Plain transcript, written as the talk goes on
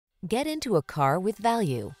Get into a car with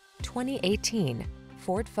value. 2018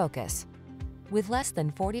 Ford Focus. With less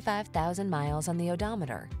than 45,000 miles on the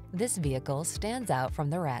odometer, this vehicle stands out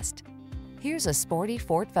from the rest. Here's a sporty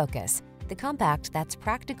Ford Focus, the compact that's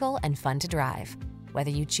practical and fun to drive.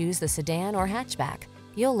 Whether you choose the sedan or hatchback,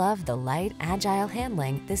 you'll love the light, agile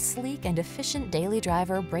handling this sleek and efficient daily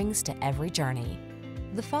driver brings to every journey.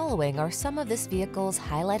 The following are some of this vehicle's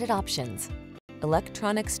highlighted options: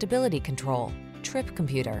 electronic stability control, trip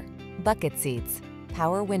computer, bucket seats,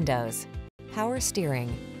 power windows, power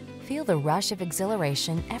steering. Feel the rush of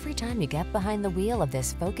exhilaration every time you get behind the wheel of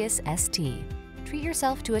this Focus ST. Treat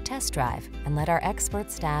yourself to a test drive and let our expert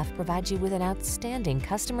staff provide you with an outstanding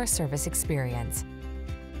customer service experience.